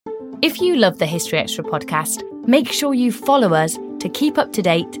If you love the History Extra podcast, make sure you follow us to keep up to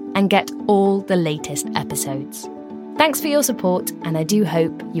date and get all the latest episodes. Thanks for your support, and I do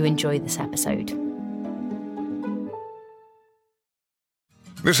hope you enjoy this episode.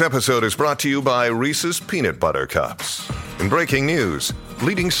 This episode is brought to you by Reese's Peanut Butter Cups. In breaking news,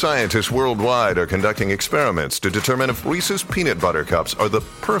 leading scientists worldwide are conducting experiments to determine if Reese's Peanut Butter Cups are the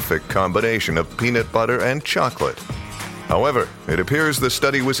perfect combination of peanut butter and chocolate. However, it appears the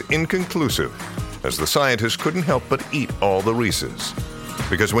study was inconclusive, as the scientists couldn't help but eat all the Reese's.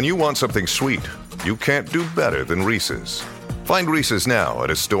 Because when you want something sweet, you can't do better than Reese's. Find Reese's now at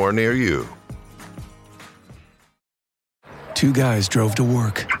a store near you. Two guys drove to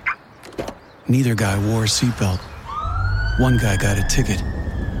work. Neither guy wore a seatbelt. One guy got a ticket.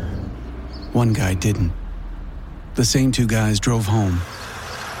 One guy didn't. The same two guys drove home.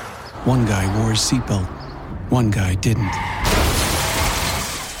 One guy wore his seatbelt. One guy didn't.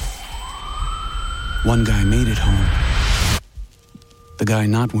 One guy made it home. The guy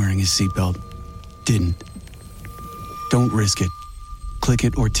not wearing his seatbelt didn't. Don't risk it. Click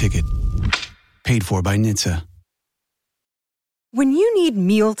it or ticket. Paid for by NHTSA. When you need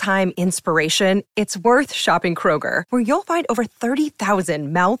mealtime inspiration, it's worth shopping Kroger, where you'll find over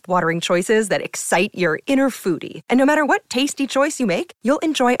 30,000 mouth-watering choices that excite your inner foodie. And no matter what tasty choice you make, you'll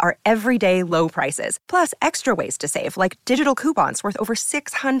enjoy our everyday low prices, plus extra ways to save, like digital coupons worth over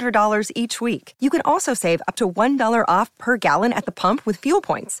 $600 each week. You can also save up to $1 off per gallon at the pump with fuel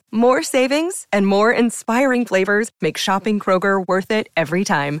points. More savings and more inspiring flavors make shopping Kroger worth it every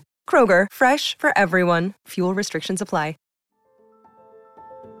time. Kroger, fresh for everyone. Fuel restrictions apply.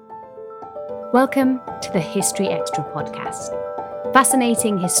 Welcome to the History Extra podcast.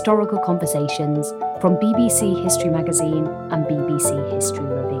 Fascinating historical conversations from BBC History Magazine and BBC History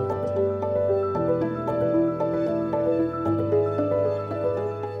Revealed.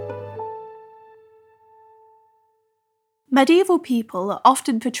 Medieval people are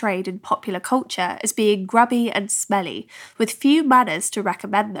often portrayed in popular culture as being grubby and smelly, with few manners to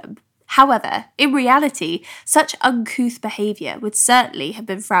recommend them. However, in reality, such uncouth behaviour would certainly have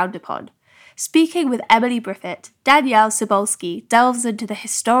been frowned upon. Speaking with Emily Briffett, Danielle Sobolski delves into the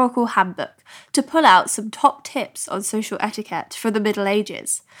historical handbook to pull out some top tips on social etiquette for the Middle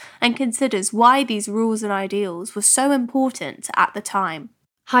Ages, and considers why these rules and ideals were so important at the time.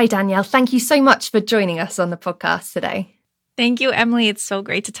 Hi Danielle, thank you so much for joining us on the podcast today. Thank you, Emily. It's so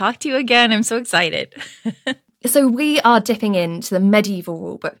great to talk to you again. I'm so excited. So we are dipping into the medieval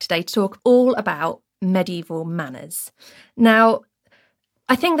rulebook today to talk all about medieval manners. Now,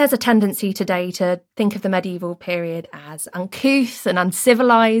 I think there's a tendency today to think of the medieval period as uncouth and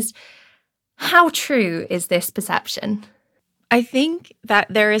uncivilized. How true is this perception? I think that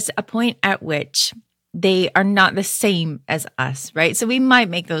there is a point at which they are not the same as us, right? So we might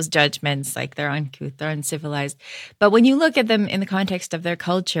make those judgments like they're uncouth, they're uncivilized. But when you look at them in the context of their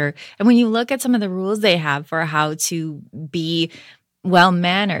culture, and when you look at some of the rules they have for how to be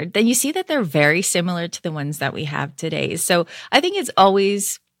well-mannered, then you see that they're very similar to the ones that we have today. So I think it's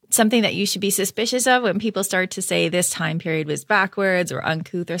always something that you should be suspicious of when people start to say this time period was backwards or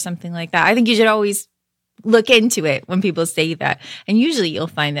uncouth or something like that. I think you should always look into it when people say that. And usually you'll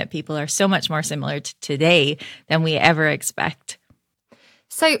find that people are so much more similar to today than we ever expect.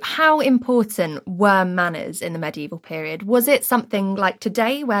 So how important were manners in the medieval period? Was it something like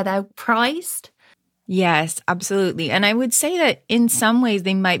today where they're prized? Yes, absolutely. And I would say that in some ways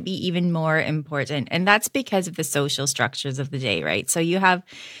they might be even more important. And that's because of the social structures of the day, right? So you have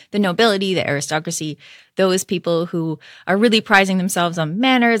the nobility, the aristocracy, those people who are really prizing themselves on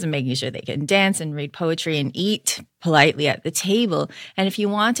manners and making sure they can dance and read poetry and eat politely at the table. And if you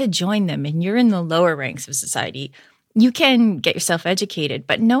want to join them and you're in the lower ranks of society, you can get yourself educated,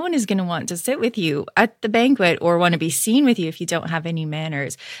 but no one is going to want to sit with you at the banquet or want to be seen with you if you don't have any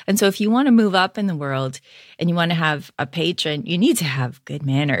manners. And so if you want to move up in the world and you want to have a patron, you need to have good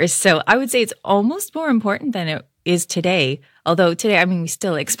manners. So I would say it's almost more important than it is today. Although today, I mean, we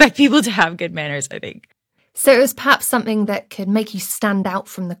still expect people to have good manners, I think. So it was perhaps something that could make you stand out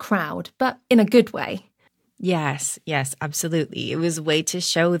from the crowd, but in a good way. Yes, absolutely. It was a way to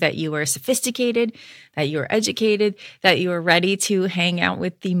show that you were sophisticated, that you were educated, that you were ready to hang out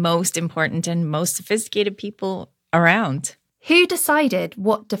with the most important and most sophisticated people around. Who decided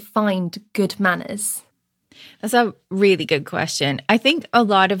what defined good manners? That's a really good question. I think a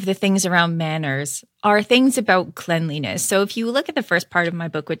lot of the things around manners are things about cleanliness. So if you look at the first part of my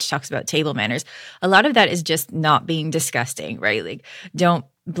book, which talks about table manners, a lot of that is just not being disgusting, right? Like, don't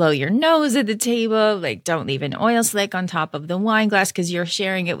blow your nose at the table, like don't leave an oil slick on top of the wine glass because you're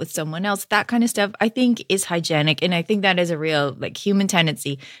sharing it with someone else. That kind of stuff I think is hygienic. And I think that is a real like human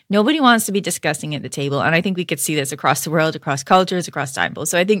tendency. Nobody wants to be disgusting at the table. And I think we could see this across the world, across cultures, across time.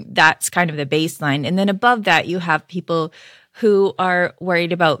 So I think that's kind of the baseline. And then above that, you have people who are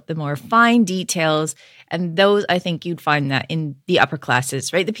worried about the more fine details. And those, I think you'd find that in the upper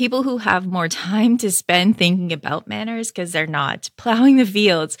classes, right? The people who have more time to spend thinking about manners because they're not plowing the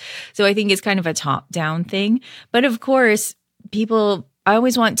fields. So I think it's kind of a top-down thing. But of course, I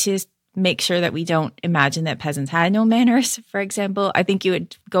always want to make sure that we don't imagine that peasants had no manners, for example. I think you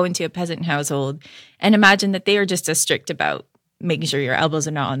would go into a peasant household and imagine that they are just as strict about making sure your elbows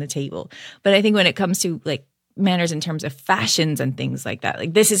are not on the table. But I think when it comes to like manners in terms of fashions and things like that,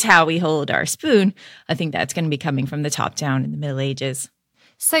 like this is how we hold our spoon, I think that's going to be coming from the top down in the Middle Ages.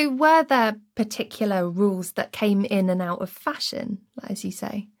 So were there particular rules that came in and out of fashion, as you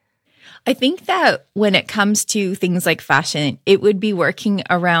say? I think that when it comes to things like fashion, it would be working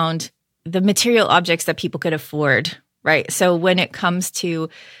around the material objects that people could afford, right? So when it comes to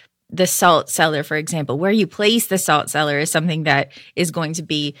the salt cellar, for example, where you place the salt cellar is something that is going to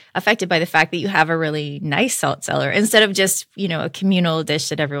be affected by the fact that you have a really nice salt cellar instead of just, a communal dish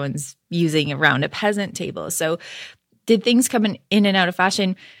that everyone's using around a peasant table. So did things come in and out of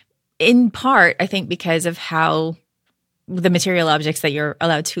fashion? In part, I think because of how the material objects that you're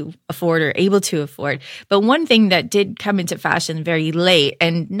allowed to afford or able to afford. But one thing that did come into fashion very late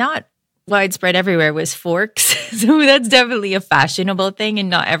and not widespread everywhere was forks. So that's definitely a fashionable thing, and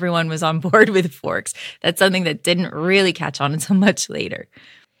not everyone was on board with forks. That's something that didn't really catch on until much later.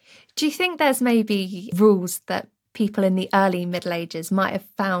 Do you think there's maybe rules that people in the early Middle Ages might have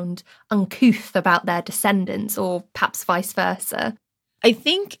found uncouth about their descendants, or perhaps vice versa? I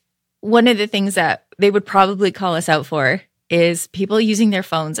think one of the things that they would probably call us out for is people using their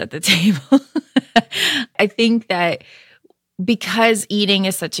phones at the table. I think that because eating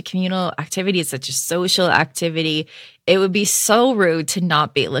is such a communal activity, it's such a social activity, it would be so rude to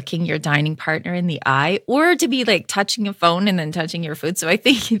not be looking your dining partner in the eye or to be like touching a phone and then touching your food. So I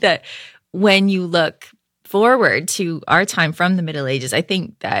think that when you look forward to our time from the Middle Ages, I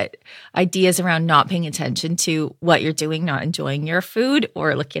think that ideas around not paying attention to what you're doing, not enjoying your food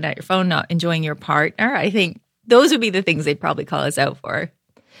or looking at your phone, not enjoying your partner, I think those would be the things they'd probably call us out for.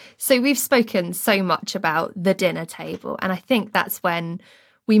 So we've spoken so much about the dinner table, and I think that's when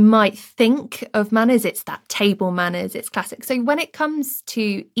we might think of manners. It's that table manners, it's classic. So when it comes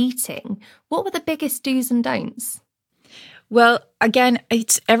to eating, what were the biggest do's and don'ts? Well, again,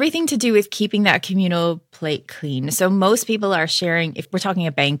 it's everything to do with keeping that communal plate clean. So most people are sharing, if we're talking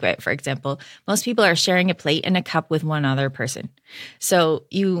a banquet, for example, most people are sharing a plate and a cup with one other person. So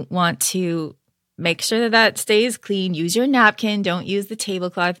you want to make sure that stays clean. Use your napkin. Don't use the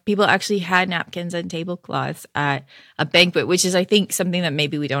tablecloth. People actually had napkins and tablecloths at a banquet, which is, I think, something that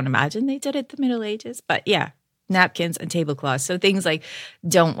maybe we don't imagine they did at the Middle Ages. But yeah, napkins and tablecloths. So things like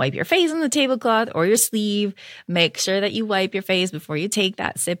don't wipe your face on the tablecloth or your sleeve. Make sure that you wipe your face before you take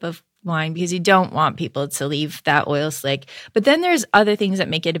that sip of wine because you don't want people to leave that oil slick. But then there's other things that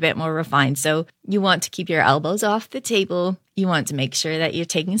make it a bit more refined. So you want to keep your elbows off the table. You want to make sure that you're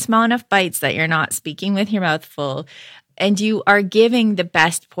taking small enough bites that you're not speaking with your mouth full. And you are giving the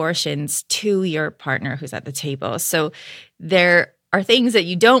best portions to your partner who's at the table. So there are things that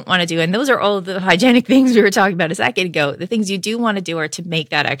you don't want to do. And those are all the hygienic things we were talking about a second ago. The things you do want to do are to make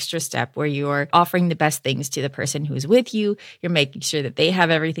that extra step where you're offering the best things to the person who's with you. You're making sure that they have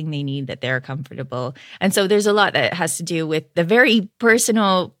everything they need, that they're comfortable. And so there's a lot that has to do with the very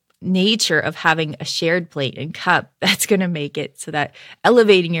personal nature of having a shared plate and cup that's going to make it so that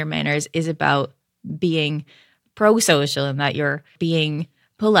elevating your manners is about being pro-social and that you're being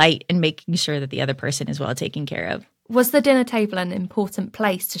polite and making sure that the other person is well taken care of. Was the dinner table an important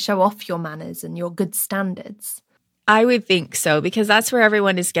place to show off your manners and your good standards? I would think so, because that's where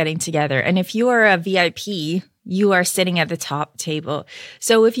everyone is getting together. And if you are a VIP, you are sitting at the top table.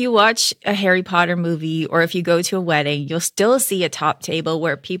 So if you watch a Harry Potter movie or if you go to a wedding, you'll still see a top table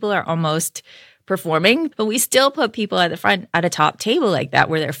where people are almost performing, but we still put people at the front at a top table like that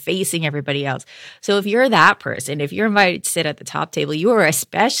where they're facing everybody else. So if you're that person, if you're invited to sit at the top table, you are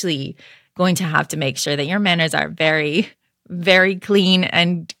especially going to have to make sure that your manners are very, very clean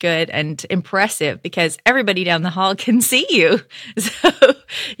and good and impressive because everybody down the hall can see you. So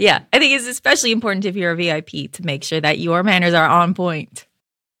yeah, I think it's especially important if you're a VIP to make sure that your manners are on point.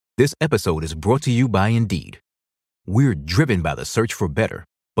 This episode is brought to you by Indeed. We're driven by the search for better,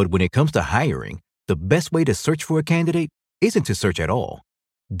 but when it comes to hiring, the best way to search for a candidate isn't to search at all.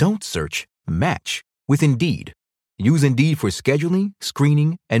 Don't search, match with Indeed. Use Indeed for scheduling,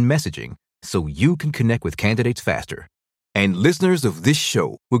 screening, and messaging so you can connect with candidates faster. And listeners of this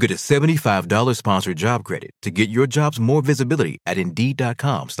show will get a $75 sponsored job credit to get your jobs more visibility at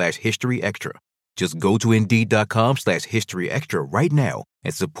Indeed.com/History Extra. Just go to Indeed.com/History Extra right now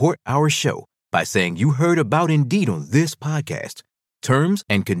and support our show by saying you heard about Indeed on this podcast. Terms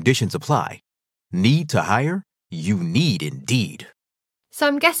and conditions apply. Need to hire? You need Indeed. So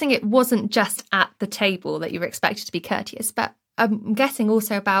I'm guessing it wasn't just at the table that you were expected to be courteous, but I'm guessing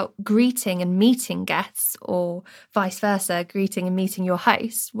also about greeting and meeting guests, or vice versa, greeting and meeting your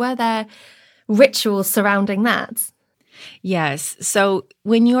host. Were there rituals surrounding that? Yes. So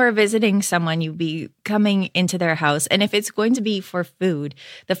when you are visiting someone, you'd be coming into their house. And if it's going to be for food,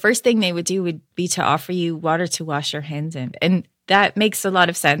 the first thing they would do would be to offer you water to wash your hands in. And that makes a lot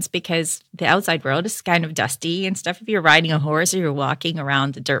of sense because the outside world is kind of dusty and stuff. If you're riding a horse or you're walking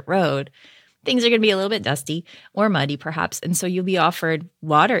around a dirt road, things are going to be a little bit dusty or muddy perhaps. And so you'll be offered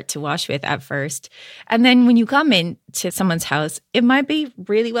water to wash with at first. And then when you come into someone's house, it might be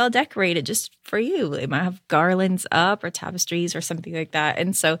really well decorated just for you. It might have garlands up or tapestries or something like that.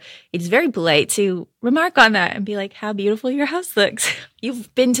 And so it's very polite to remark on that and be like, how beautiful your house looks.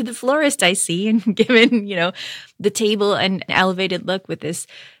 You've been to the florist, I see, and given, the table an elevated look with this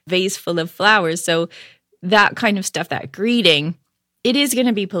vase full of flowers. So that kind of stuff, that greeting, it is going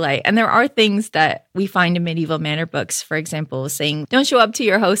to be polite. And there are things that we find in medieval manner books, for example, saying, don't show up to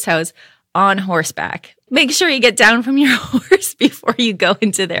your host's house on horseback. Make sure you get down from your horse before you go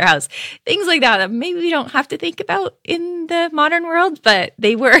into their house. Things like that maybe we don't have to think about in the modern world, but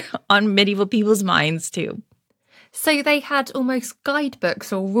they were on medieval people's minds too. So they had almost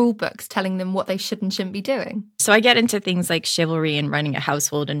guidebooks or rule books telling them what they should and shouldn't be doing. So I get into things like chivalry and running a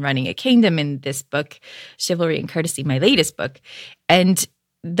household and running a kingdom in this book, Chivalry and Courtesy, my latest book. And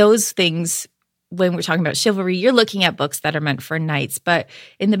those things, when we're talking about chivalry, you're looking at books that are meant for knights. But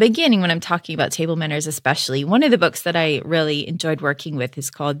in the beginning, when I'm talking about table manners especially, one of the books that I really enjoyed working with is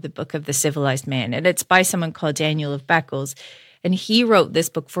called The Book of the Civilized Man. And it's by someone called Daniel of Beccles. And he wrote this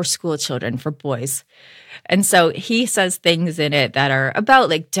book for school children, for boys. And so he says things in it that are about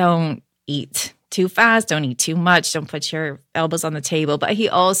like, don't eat too fast, don't eat too much, don't put your elbows on the table. But he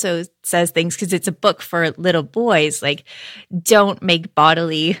also says things, because it's a book for little boys, like don't make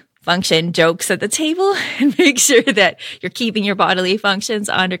bodily function jokes at the table and make sure that you're keeping your bodily functions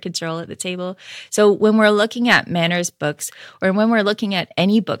under control at the table. So when we're looking at manners books, or when we're looking at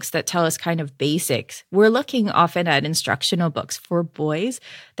any books that tell us kind of basics, we're looking often at instructional books for boys.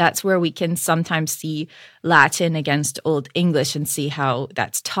 That's where we can sometimes see Latin against Old English and see how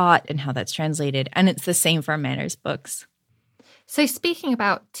that's taught and how that's translated. And it's the same for manners books. So speaking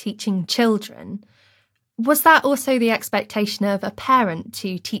about teaching children, was that also the expectation of a parent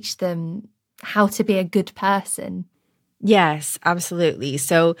to teach them how to be a good person? Yes, absolutely.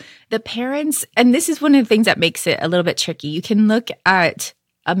 So the parents, and this is one of the things that makes it a little bit tricky. You can look at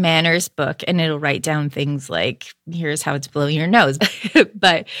a manners book and it'll write down things like, here's how to blow your nose.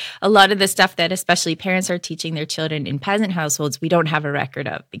 But a lot of the stuff that especially parents are teaching their children in peasant households, we don't have a record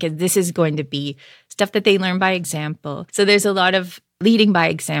of, because this is going to be stuff that they learn by example. So there's a lot of leading by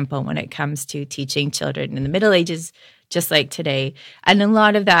example when it comes to teaching children in the Middle Ages, just like today. And a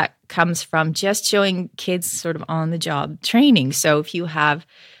lot of that comes from just showing kids sort of on-the-job training. So if you have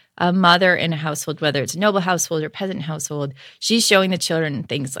a mother in a household, whether it's a noble household or peasant household, she's showing the children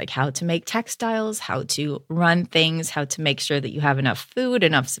things like how to make textiles, how to run things, how to make sure that you have enough food,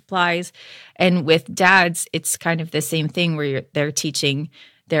 enough supplies. And with dads, it's kind of the same thing where they're teaching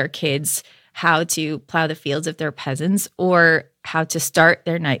their kids how to plow the fields if they're peasants, or how to start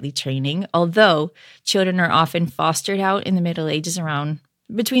their nightly training. Although children are often fostered out in the Middle Ages around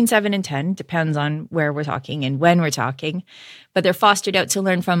between 7 and 10, depends on where we're talking and when we're talking, but they're fostered out to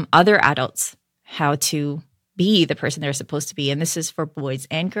learn from other adults how to be the person they're supposed to be. And this is for boys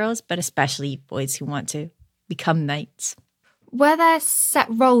and girls, but especially boys who want to become knights. Were there set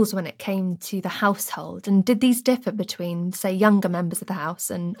roles when it came to the household? And did these differ between, say, younger members of the house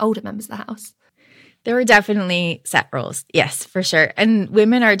and older members of the house? There were definitely set roles. Yes, for sure. And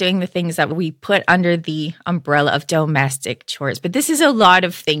women are doing the things that we put under the umbrella of domestic chores. But this is a lot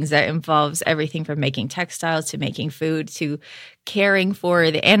of things that involves everything from making textiles to making food to caring for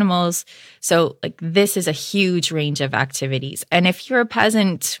the animals. So like this is a huge range of activities. And if you're a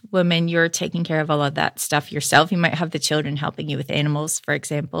peasant woman, you're taking care of all of that stuff yourself. You might have the children helping you with animals, for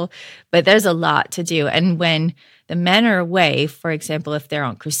example, but there's a lot to do. And when the men are away, for example, if they're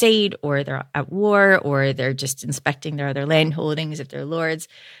on crusade or they're at war or they're just inspecting their other land holdings if they're lords,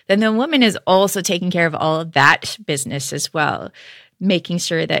 then the woman is also taking care of all of that business as well, making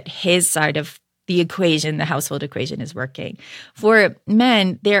sure that his side of the household equation is working. For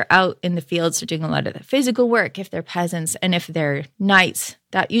men, they're out in the fields, they're doing a lot of the physical work if they're peasants, and if they're knights,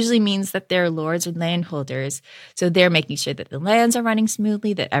 that usually means that they're lords or landholders. So they're making sure that the lands are running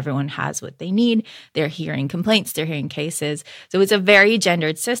smoothly, that everyone has what they need. They're hearing complaints, they're hearing cases. So it's a very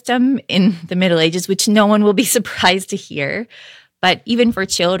gendered system in the Middle Ages, which no one will be surprised to hear. But even for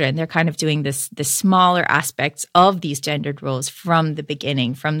children, they're kind of doing the smaller aspects of these gendered roles from the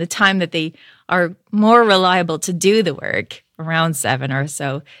beginning, from the time that they are more reliable to do the work, around 7 or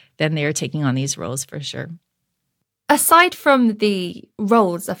so, then they are taking on these roles for sure. Aside from the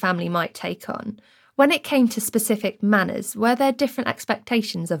roles a family might take on, when it came to specific manners, were there different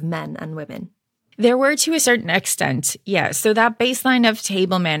expectations of men and women? There were to a certain extent, yeah. So that baseline of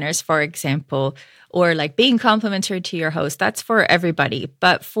table manners, for example, or like being complimentary to your host, that's for everybody.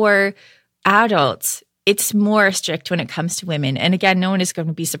 But for adults, it's more strict when it comes to women. And again, no one is going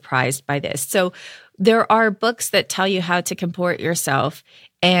to be surprised by this. So there are books that tell you how to comport yourself.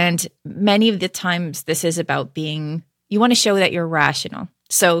 And many of the times this is about you want to show that you're rational.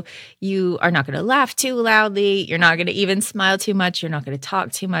 So you are not going to laugh too loudly. You're not going to even smile too much. You're not going to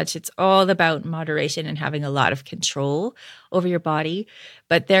talk too much. It's all about moderation and having a lot of control over your body.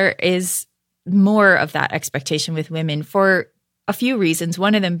 But there is more of that expectation with women for a few reasons.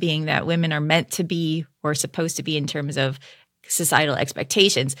 One of them being that women are meant to be, or supposed to be in terms of societal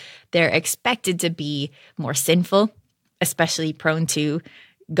expectations. They're expected to be more sinful, especially prone to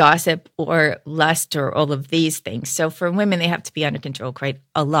gossip or lust or all of these things. So for women, they have to be under control quite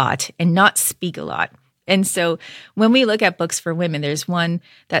a lot and not speak a lot. And so when we look at books for women, there's one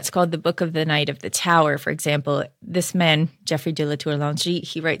that's called The Book of the Knight of the Tower, for example. This man, Geoffrey de la Tour-Langry,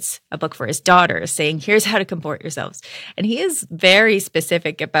 he writes a book for his daughter saying, here's how to comport yourselves. And he is very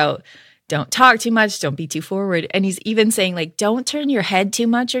specific about don't talk too much, don't be too forward. And he's even saying, like, don't turn your head too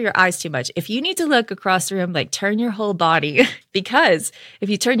much or your eyes too much. If you need to look across the room, like, turn your whole body. Because if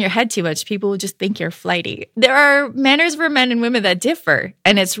you turn your head too much, people will just think you're flighty. There are manners for men and women that differ.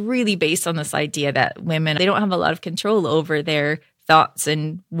 And it's really based on this idea that women, they don't have a lot of control over their thoughts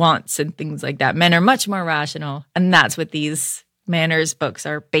and wants and things like that. Men are much more rational. And that's what these manners books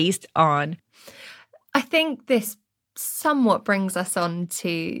are based on. I think this somewhat brings us on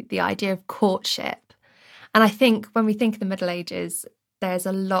to the idea of courtship. And I think when we think of the Middle Ages, there's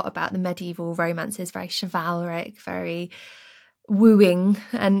a lot about the medieval romances, very chivalric, very wooing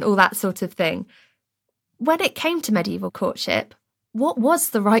and all that sort of thing. When it came to medieval courtship, what was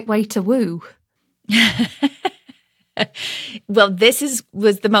the right way to woo? Well, this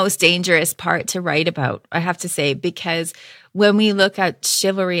was the most dangerous part to write about, I have to say, because when we look at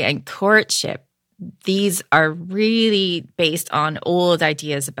chivalry and courtship, these are really based on old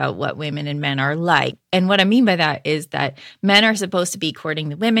ideas about what women and men are like. And what I mean by that is that men are supposed to be courting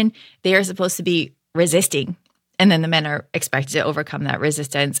the women. They are supposed to be resisting. And then the men are expected to overcome that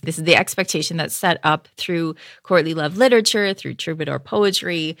resistance. This is the expectation that's set up through courtly love literature, through troubadour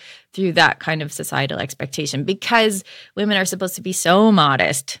poetry, through that kind of societal expectation. Because women are supposed to be so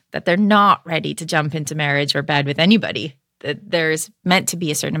modest that they're not ready to jump into marriage or bed with anybody. There's meant to be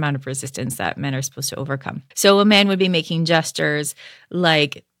a certain amount of resistance that men are supposed to overcome. So a man would be making gestures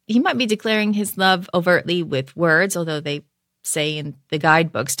like he might be declaring his love overtly with words, although they say in the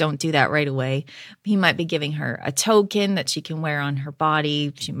guidebooks, don't do that right away. He might be giving her a token that she can wear on her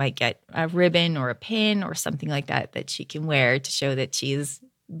body. She might get a ribbon or a pin or something like that that she can wear to show that she's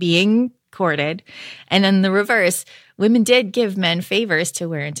being courted. And then the reverse, women did give men favors to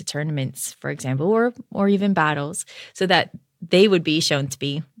wear into tournaments, for example, or even battles, so that they would be shown to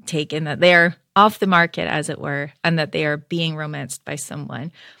be taken, that they're off the market, as it were, and that they are being romanced by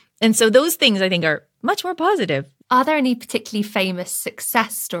someone. And so those things, I think, are much more positive. Are there any particularly famous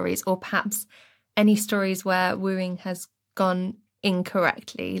success stories, or perhaps any stories where wooing has gone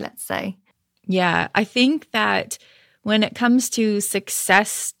incorrectly, let's say? Yeah, I think that when it comes to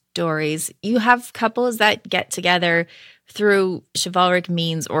success stories, you have couples that get together through chivalric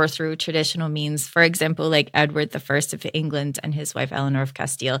means or through traditional means. For example, like Edward I of England and his wife Eleanor of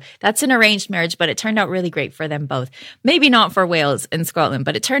Castile. That's an arranged marriage, but it turned out really great for them both. Maybe not for Wales and Scotland,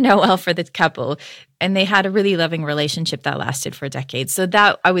 but it turned out well for the couple. And they had a really loving relationship that lasted for decades. So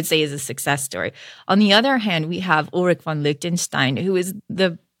that, I would say, is a success story. On the other hand, we have Ulrich von Liechtenstein, who is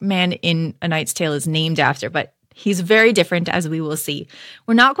the man in A Knight's Tale is named after, but he's very different, as we will see.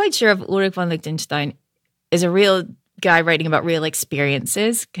 We're not quite sure if Ulrich von Liechtenstein is a real guy writing about real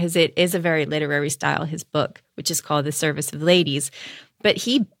experiences, because it is a very literary style, his book, which is called The Service of Ladies. But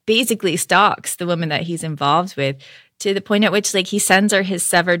he basically stalks the woman that he's involved with to the point at which, like, he sends her his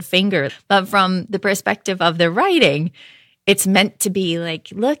severed finger. But from the perspective of the writing, it's meant to be like,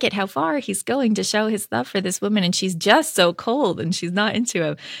 look at how far he's going to show his love for this woman, and she's just so cold and she's not into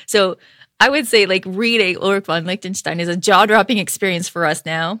him. So I would say like reading Ulrich von Liechtenstein is a jaw-dropping experience for us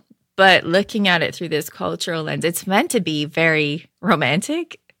now, but looking at it through this cultural lens, it's meant to be very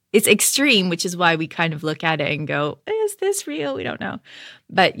romantic. It's extreme, which is why we kind of look at it and go, is this real? We don't know.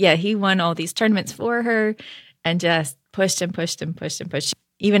 But yeah, he won all these tournaments for her and just pushed and pushed and pushed and pushed.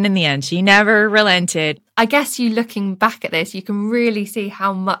 Even in the end, she never relented. I guess you looking back at this, you can really see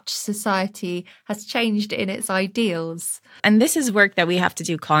how much society has changed in its ideals. And this is work that we have to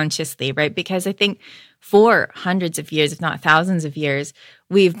do consciously, right? Because I think for hundreds of years, if not thousands of years,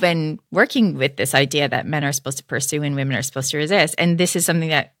 we've been working with this idea that men are supposed to pursue and women are supposed to resist. And this is something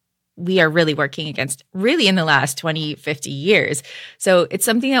that we are really working against really in the last 20, 50 years. So it's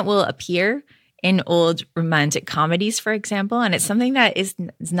something that will appear in old romantic comedies, for example, and it's something that is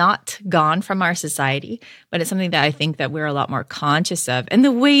not gone from our society, but it's something that I think that we're a lot more conscious of, and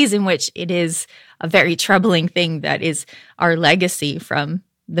the ways in which it is a very troubling thing that is our legacy from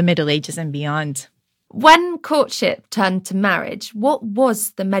the Middle Ages and beyond. When courtship turned to marriage, what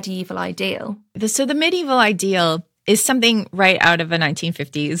was the medieval ideal? So the medieval ideal is something right out of a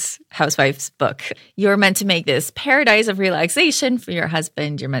 1950s housewife's book. You're meant to make this paradise of relaxation for your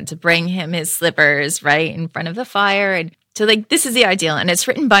husband. You're meant to bring him his slippers right in front of the fire. And so like, this is the ideal. And it's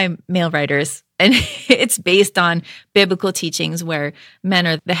written by male writers. And it's based on biblical teachings where men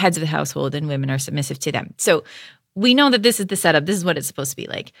are the heads of the household and women are submissive to them. So we know that this is the setup. This is what it's supposed to be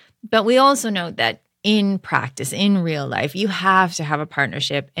like. But we also know that in practice, in real life, you have to have a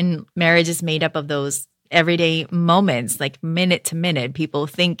partnership. And marriage is made up of those everyday moments, like minute to minute, people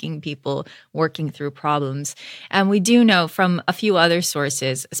thinking, people working through problems. And we do know from a few other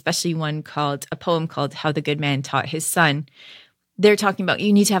sources, especially one called a poem called How the Good Man Taught His Son, they're talking about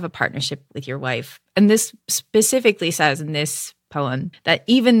you need to have a partnership with your wife. And this specifically says in this poem that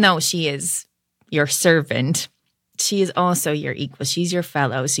even though she is your servant, she is also your equal. She's your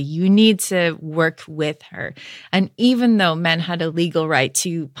fellow. So you need to work with her. And even though men had a legal right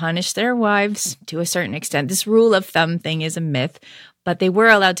to punish their wives to a certain extent, this rule of thumb thing is a myth, but they were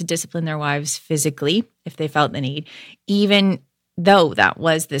allowed to discipline their wives physically if they felt the need. Even though that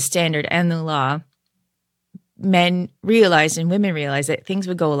was the standard and the law, men realized and women realized that things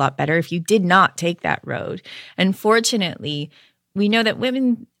would go a lot better if you did not take that road. And fortunately, we know that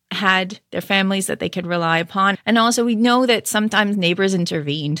women had their families that they could rely upon. And also we know that sometimes neighbors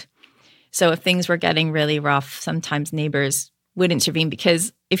intervened. So if things were getting really rough, sometimes neighbors would intervene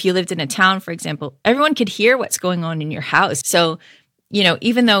because if you lived in a town, for example, everyone could hear what's going on in your house. So, you know,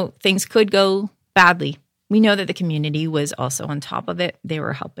 even though things could go badly, we know that the community was also on top of it. They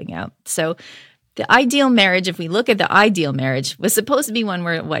were helping out. So the ideal marriage, if we look at the ideal marriage, was supposed to be one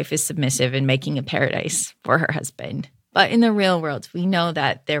where a wife is submissive and making a paradise for her husband. But in the real world, we know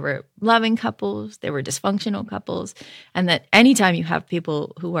that there were loving couples, there were dysfunctional couples, and that anytime you have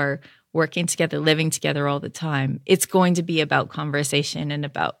people who are working together, living together all the time, it's going to be about conversation and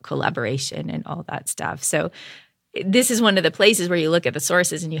about collaboration and all that stuff. So this is one of the places where you look at the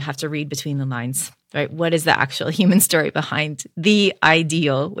sources and you have to read between the lines, right? What is the actual human story behind the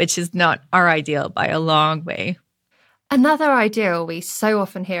ideal, which is not our ideal by a long way? Another ideal we so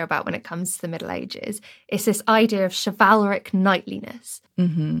often hear about when it comes to the Middle Ages is this idea of chivalric knightliness.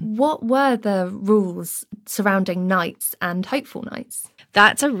 Mm-hmm. What were the rules surrounding knights and hopeful knights?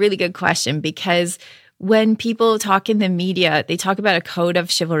 That's a really good question because when people talk in the media, they talk about a code of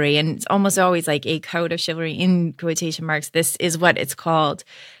chivalry, and it's almost always like a code of chivalry in quotation marks. This is what it's called.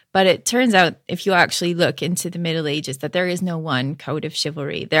 But it turns out, if you actually look into the Middle Ages, that there is no one code of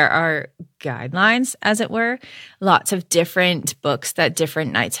chivalry. There are guidelines, as it were, lots of different books that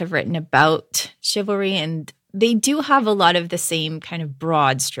different knights have written about chivalry, and they do have a lot of the same kind of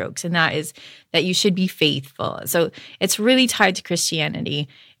broad strokes, and that is that you should be faithful. So it's really tied to Christianity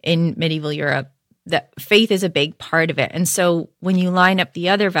in medieval Europe. That faith is a big part of it. And so when you line up the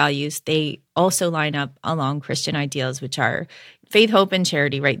other values, they also line up along Christian ideals, which are faith, hope, and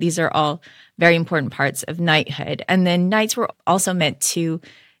charity, right? These are all very important parts of knighthood. And then knights were also meant to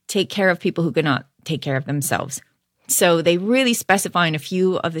take care of people who could not take care of themselves. So they really specify in a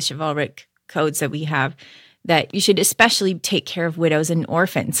few of the chivalric codes that we have that you should especially take care of widows and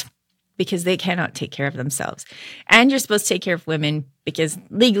orphans because they cannot take care of themselves. And you're supposed to take care of women because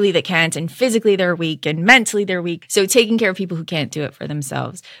legally they can't, and physically they're weak, and mentally they're weak. So taking care of people who can't do it for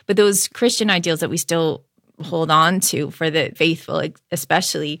themselves. But those Christian ideals that we still hold on to for the faithful,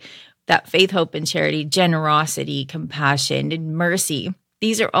 especially that faith, hope, and charity, generosity, compassion, and mercy.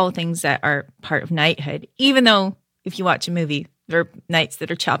 These are all things that are part of knighthood, even though if you watch a movie, there are knights that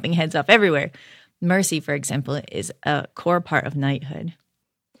are chopping heads off everywhere. Mercy, for example, is a core part of knighthood.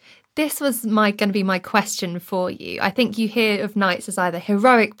 This was going to be my question for you. I think you hear of knights as either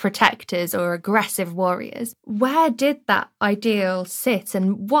heroic protectors or aggressive warriors. Where did that ideal sit,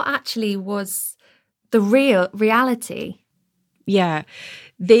 and what actually was the reality? Yeah,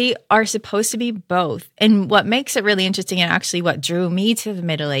 they are supposed to be both. And what makes it really interesting, and actually what drew me to the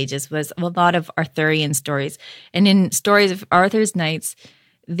Middle Ages, was a lot of Arthurian stories. And in stories of Arthur's knights,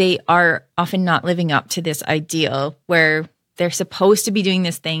 they are often not living up to this ideal where they're supposed to be doing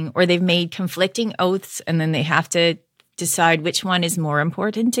this thing, or they've made conflicting oaths and then they have to decide which one is more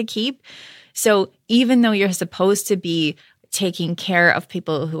important to keep. So even though you're supposed to be taking care of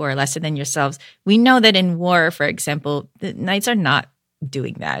people who are lesser than yourselves, we know that in war, for example, the knights are not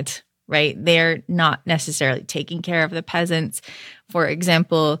doing that, right? They're not necessarily taking care of the peasants. For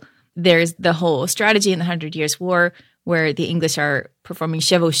example, there's the whole strategy in the 100 Years' War where the English are performing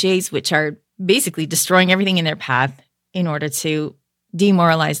chevauchées, which are basically destroying everything in their path in order to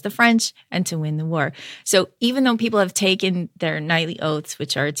demoralize the French and to win the war. So even though people have taken their knightly oaths,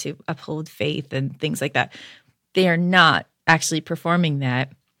 which are to uphold faith and things like that, they are not actually performing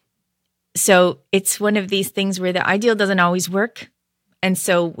that. So it's one of these things where the ideal doesn't always work. And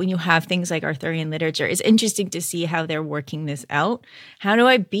so when you have things like Arthurian literature, it's interesting to see how they're working this out. How do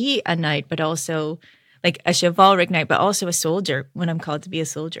I be a knight, but also like a chivalric knight, but also a soldier when I'm called to be a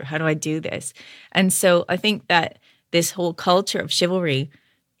soldier? How do I do this? And so I think that this whole culture of chivalry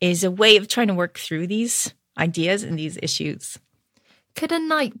is a way of trying to work through these ideas and these issues. Could a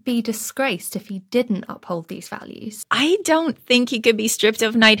knight be disgraced if he didn't uphold these values? I don't think he could be stripped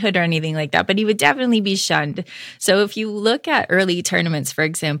of knighthood or anything like that, but he would definitely be shunned. So if you look at early tournaments, for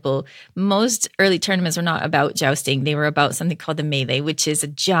example, most early tournaments were not about jousting. They were about something called the melee, which is a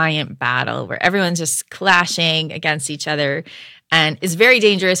giant battle where everyone's just clashing against each other and is very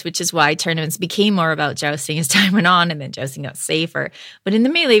dangerous, which is why tournaments became more about jousting as time went on, and then jousting got safer. But in the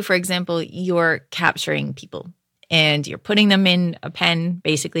melee, for example, you're capturing people. And you're putting them in a pen,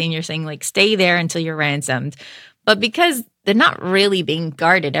 basically, and you're saying, like, stay there until you're ransomed. But because they're not really being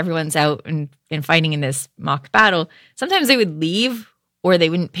guarded, everyone's out and fighting in this mock battle, sometimes they would leave or they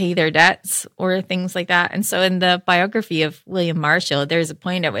wouldn't pay their debts or things like that. And so in the biography of William Marshall, there's a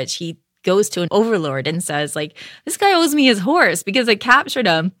point at which he goes to an overlord and says, like, this guy owes me his horse because I captured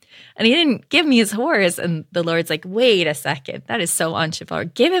him and he didn't give me his horse. And the lord's like, wait a second, that is so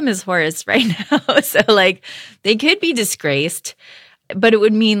unchivalrous. Give him his horse right now. So like they could be disgraced, but it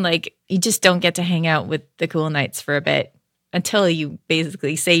would mean like you just don't get to hang out with the cool knights for a bit until you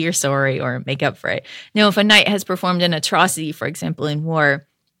basically say you're sorry or make up for it. Now, if a knight has performed an atrocity, for example, in war,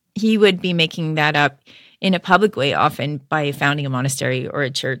 he would be making that up in a public way, often by founding a monastery or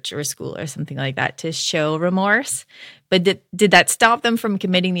a church or a school or something like that to show remorse. But did that stop them from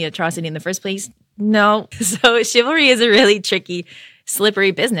committing the atrocity in the first place? No. So chivalry is a really tricky,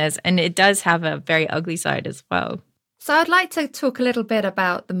 slippery business, and it does have a very ugly side as well. So I'd like to talk a little bit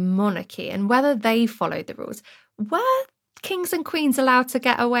about the monarchy and whether they followed the rules. Were kings and queens allowed to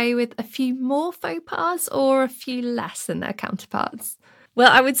get away with a few more faux pas or a few less than their counterparts?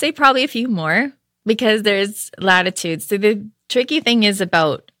 Well, I would say probably a few more, because there's latitudes. So the tricky thing is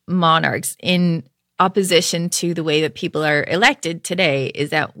about monarchs in opposition to the way that people are elected today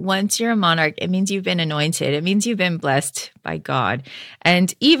is that once you're a monarch, it means you've been anointed. It means you've been blessed by God.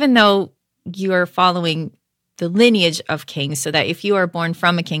 And even though you're following the lineage of kings, so that if you are born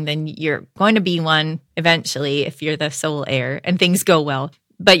from a king, then you're going to be one eventually if you're the sole heir and things go well.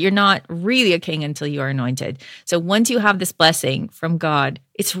 But you're not really a king until you are anointed. So once you have this blessing from God,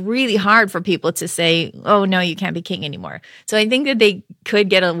 it's really hard for people to say, oh, no, you can't be king anymore. So I think that they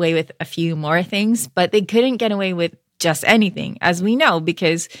could get away with a few more things, but they couldn't get away with just anything, as we know,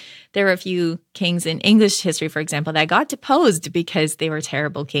 because there are a few kings in English history, for example, that got deposed because they were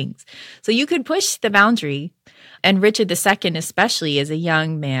terrible kings. So you could push the boundary. And Richard II, especially as a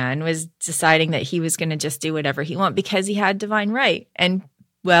young man, was deciding that he was going to just do whatever he wanted because he had divine right. And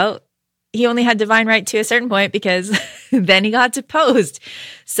well, he only had divine right to a certain point because then he got deposed.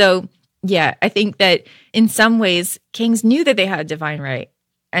 So, yeah, I think that in some ways, kings knew that they had divine right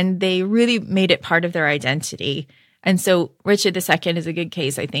and they really made it part of their identity. And so Richard II is a good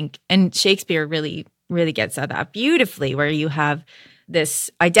case, I think. And Shakespeare really, really gets at that beautifully, where you have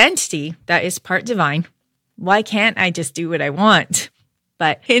this identity that is part divine. Why can't I just do what I want?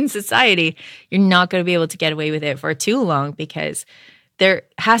 But in society, you're not going to be able to get away with it for too long because there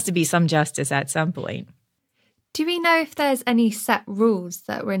has to be some justice at some point. Do we know if there's any set rules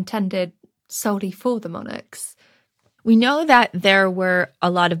that were intended solely for the monarchs? We know that there were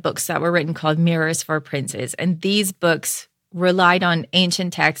a lot of books that were written called Mirrors for Princes, and these books relied on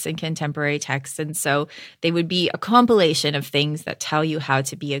ancient texts and contemporary texts. And so they would be a compilation of things that tell you how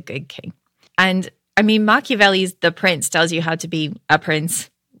to be a good king. And I mean, Machiavelli's The Prince tells you how to be a prince,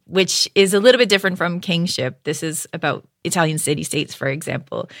 which is a little bit different from kingship. This is about Italian city-states, for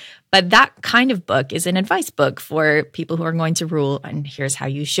example. But that kind of book is an advice book for people who are going to rule, and here's how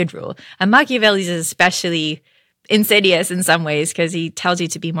you should rule. And Machiavelli's is especially insidious in some ways because he tells you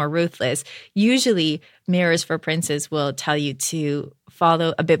to be more ruthless. Usually, Mirrors for Princes will tell you to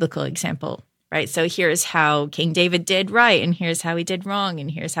follow a biblical example, right? So here's how King David did right, and here's how he did wrong, and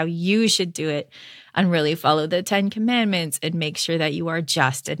here's how you should do it, and really follow the 10 Commandments and make sure that you are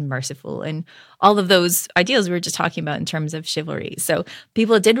just and merciful and all of those ideals we were just talking about in terms of chivalry. So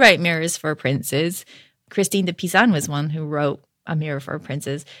people did write Mirrors for Princes. Christine de Pizan was one who wrote A Mirror for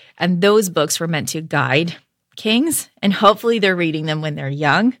Princes, and those books were meant to guide kings, and hopefully they're reading them when they're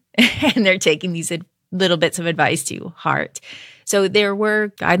young and they're taking these little bits of advice to heart. So there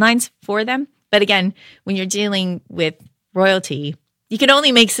were guidelines for them. But again, when you're dealing with royalty, you can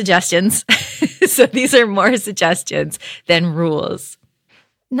only make suggestions. So these are more suggestions than rules.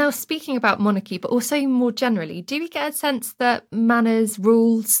 Now, speaking about monarchy, but also more generally, do we get a sense that manners,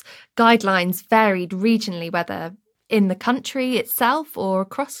 rules, guidelines varied regionally, whether in the country itself or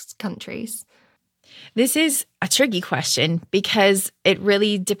across countries? This is a tricky question because it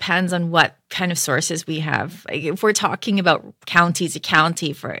really depends on what kind of sources we have. Like if we're talking about county to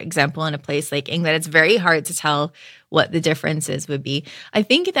county, for example, in a place like England, it's very hard to tell what the differences would be. I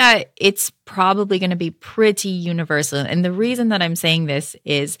think that it's probably going to be pretty universal. And the reason that I'm saying this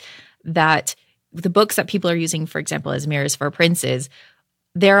is that the books that people are using, for example, as Mirrors for Princes,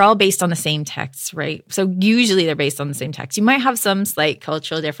 they're all based on the same texts, right? So usually they're based on the same text. You might have some slight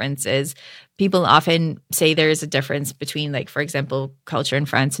cultural differences. People often say there's a difference between, like, for example, culture in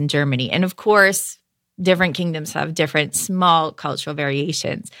France and Germany. And of course, different kingdoms have different small cultural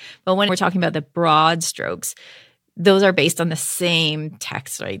variations. But when we're talking about the broad strokes, those are based on the same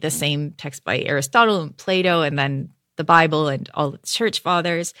text, right? The same text by Aristotle and Plato, and then the Bible and all the church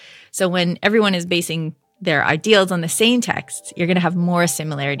fathers. So when everyone is basing their ideals on the same text, you're going to have more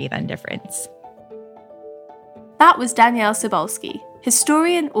similarity than difference. That was Danielle Sobolski,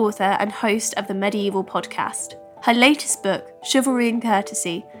 historian, author, and host of the Medieval Podcast. Her latest book, Chivalry and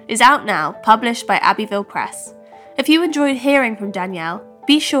Courtesy, is out now, published by Abbeville Press. If you enjoyed hearing from Danielle,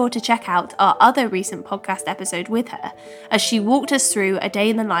 be sure to check out our other recent podcast episode with her, as she walked us through a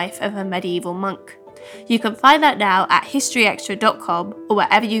day in the life of a medieval monk. You can find that now at historyextra.com or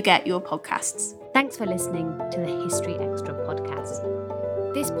wherever you get your podcasts. Thanks for listening to the History Extra podcast.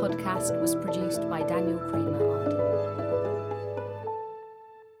 This podcast was produced by Daniel Kramer-Arden.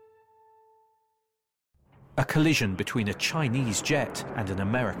 A collision between a Chinese jet and an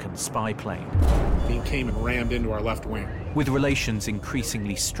American spy plane. He came and rammed into our left wing. With relations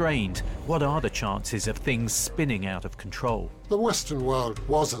increasingly strained, what are the chances of things spinning out of control? The Western world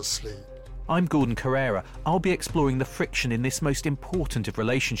was asleep. I'm Gordon Carrera. I'll be exploring the friction in this most important of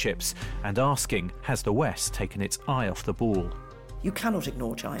relationships and asking, has the West taken its eye off the ball? You cannot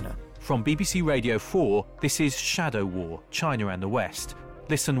ignore China. From BBC Radio 4, this is Shadow War, China and the West.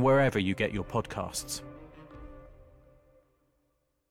 Listen wherever you get your podcasts.